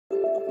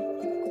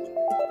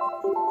Jeg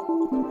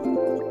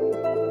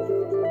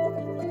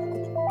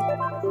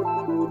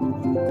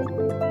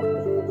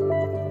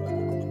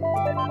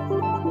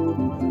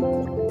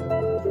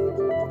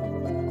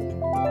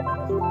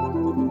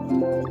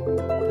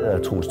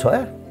hedder Troells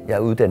Toya. Jeg er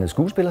uddannet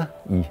skuespiller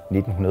i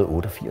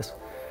 1988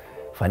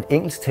 fra en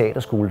engelsk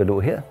teaterskole, der lå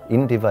her.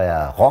 Inden det var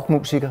jeg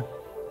rockmusiker.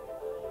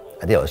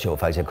 Og det er også sjovt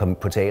faktisk, at jeg kom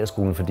på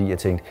teaterskolen, fordi jeg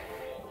tænkte,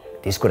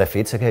 det er sgu da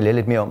fedt, så kan jeg lære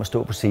lidt mere om at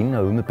stå på scenen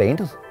og ude med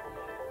bandet.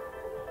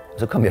 Og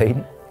så kom jeg ind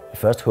i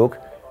første hug,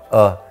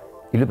 og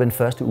i løbet af den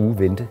første uge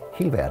vendte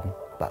hele verden.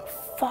 Bare,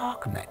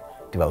 fuck mand,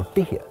 det var jo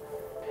det her.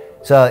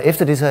 Så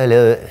efter det så har jeg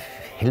lavet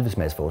helvedes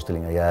masse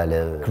forestillinger. Jeg har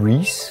lavet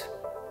Grease,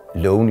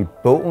 Loven i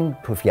bogen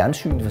på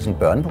fjernsyn, det var sådan et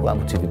børneprogram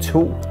på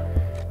TV2.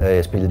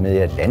 Jeg spillede med i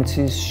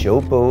Atlantis,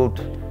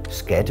 Showboat,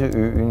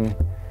 Skatteøen.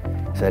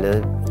 Så jeg har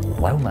lavet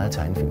røv meget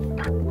tegnefilm.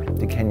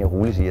 Det kan jeg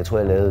roligt sige. Jeg tror,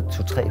 jeg har lavet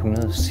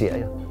 200-300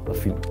 serier og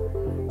film.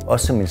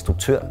 Også som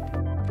instruktør.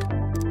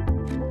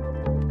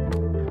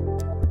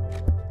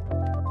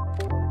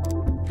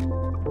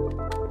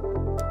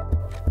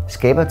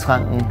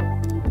 Skabertrangen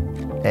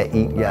er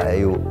en, jeg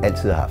jo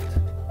altid har haft.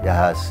 Jeg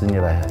har, siden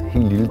jeg var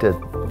helt lille, der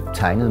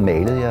tegnede,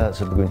 malede jeg,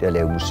 så begyndte jeg at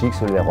lave musik, så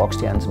ville jeg være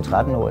rockstjerne som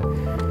 13-årig.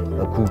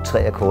 Og kunne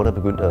 3 akkorder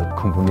begyndte at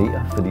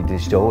komponere, fordi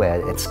det sjove er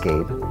at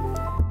skabe.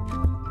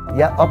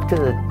 Jeg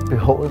opdagede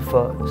behovet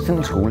for sådan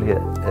en skole her.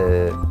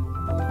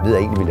 Ved jeg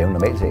egentlig vil lave en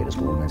normal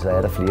teaterskole, men så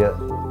er der flere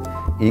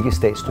ikke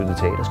statsstøttede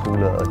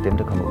teaterskoler, og dem,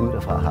 der kommer ud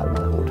derfra, har det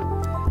meget hårdt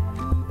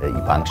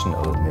i branchen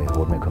og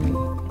hårdt med at komme ind.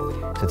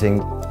 Så jeg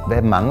tænkte,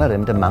 hvad mangler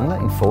dem? Der mangler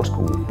en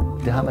forskole.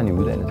 Det har man i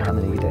udlandet, det har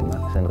man ikke i Danmark.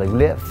 Så en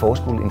regulær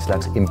forskole, en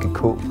slags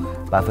MGK,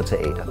 bare for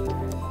teater.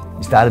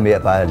 Vi startede med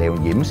at bare lave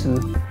en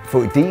hjemmeside.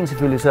 Få ideen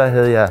selvfølgelig, så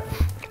havde jeg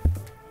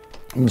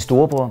min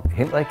storebror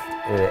Henrik,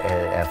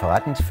 er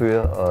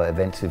forretningsfører og er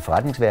vant til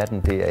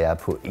forretningsverdenen. Det er jeg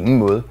på ingen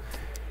måde.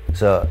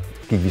 Så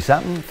gik vi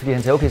sammen, fordi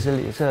han sagde, okay,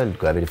 så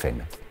gør vi det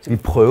fandme. Så vi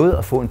prøvede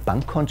at få en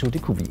bankkonto,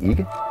 det kunne vi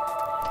ikke.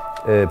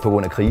 På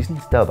grund af krisen,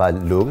 der var bare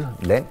lukket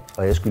land,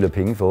 og jeg skylder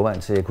penge i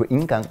forvejen, så jeg kunne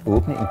ikke engang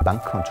åbne en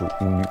bankkonto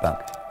i en ny bank.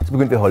 Så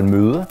begyndte vi at holde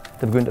møder,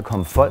 der begyndte at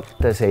komme folk,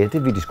 der sagde, at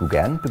det ville de skulle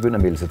gerne, begynde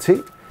at melde sig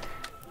til.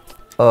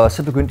 Og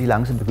så begyndte de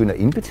langsomt at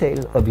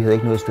indbetale, og vi havde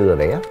ikke noget sted at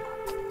være.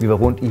 Vi var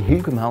rundt i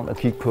hele København og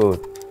kiggede på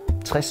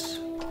 60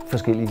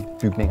 forskellige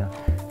bygninger.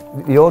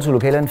 Vi overtog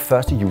lokalerne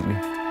 1. juli,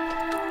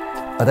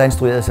 og der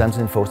instruerede jeg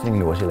samtidig en forestilling i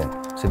Nordsjælland.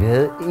 Så vi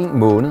havde 1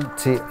 måned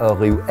til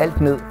at rive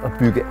alt ned og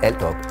bygge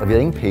alt op, og vi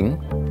havde ingen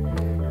penge.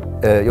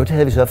 Jo, det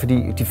havde vi så,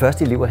 fordi de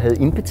første elever havde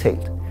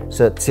indbetalt.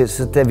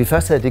 Så da vi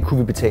først havde det, kunne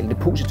vi betale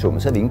depositum,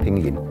 og så havde vi ingen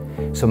penge igen.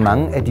 Så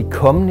mange af de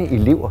kommende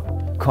elever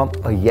kom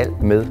og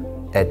hjalp med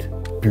at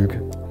bygge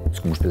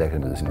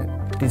Skuespillerakademiet simpelthen.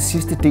 Den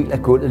sidste del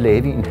af gulvet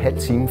lagde vi en halv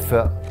time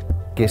før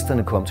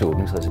gæsterne kom til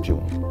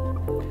åbningsreceptionen.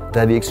 Der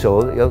havde vi ikke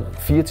sovet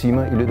 4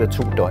 timer i løbet af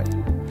 2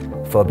 døgn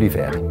for at blive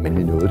færdige, men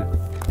vi nåede det.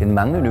 Den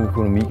manglende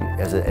økonomi,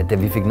 altså at da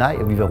vi fik nej,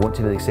 og vi var rundt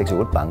til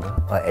 6-8 banker,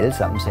 og alle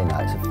sammen sagde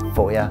nej, så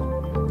får jeg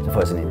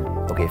sådan en,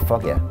 okay,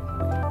 fuck ja,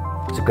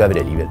 så gør vi det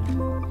alligevel.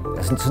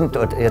 Altså,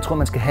 jeg tror,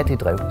 man skal have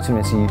det drev,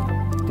 simpelthen sige,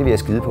 det vil jeg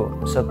skide på,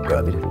 så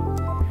gør vi det.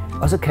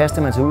 Og så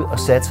kaster man sig ud og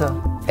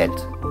satser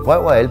alt.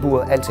 Røv og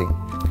albuer, alting.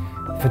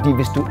 Fordi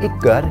hvis du ikke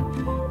gør det,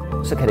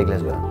 så kan det ikke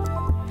lade sig gøre.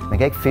 Man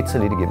kan ikke fedte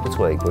sig lidt igennem, det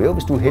tror jeg ikke på. Jo,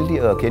 hvis du er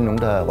heldig at kende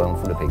nogen, der har røven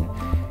fuld af penge.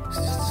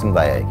 Sådan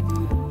var jeg ikke.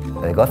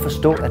 Og jeg kan godt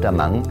forstå, at der er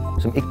mange,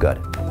 som ikke gør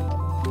det.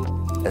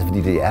 Altså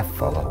fordi det er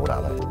fucking hårdt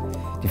arbejde.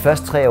 De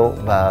første 3 år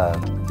var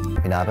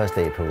en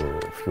arbejdsdag på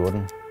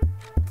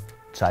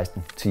 14-16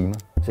 timer.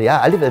 Så jeg har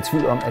aldrig været i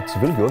tvivl om, at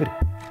selvfølgelig gjorde vi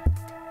det.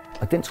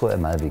 Og den tror jeg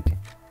er meget vigtig.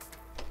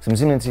 Så man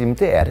simpelthen siger,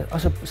 det er det,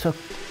 og så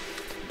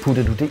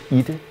putter du det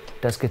i det,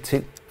 der skal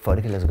til, for at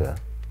det kan lade sig gøre.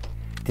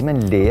 Det man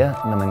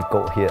lærer, når man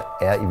går her,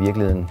 er i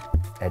virkeligheden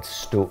at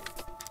stå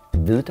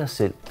ved dig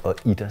selv og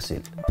i dig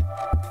selv.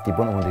 Det er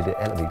bund og grund det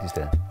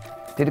allervigtigste.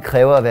 Det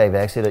kræver at være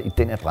iværksætter i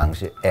den her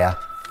branche, er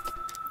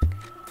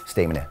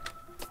stamina.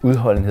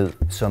 Udholdenhed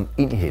som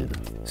ind i helvede,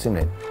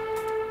 simpelthen.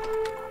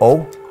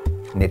 Og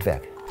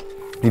netværk.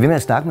 Bliv ved med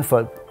at snakke med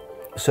folk.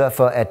 Sørg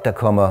for, at der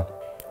kommer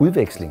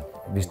udveksling.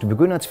 Hvis du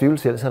begynder at tvivle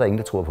selv, så er der ingen,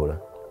 der tror på dig.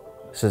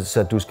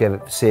 Så du skal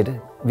sætte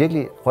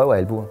virkelig røv og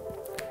albuer.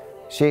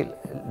 Sjæl,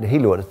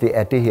 helt lortet, det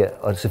er det her,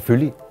 og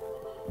selvfølgelig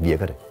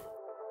virker det.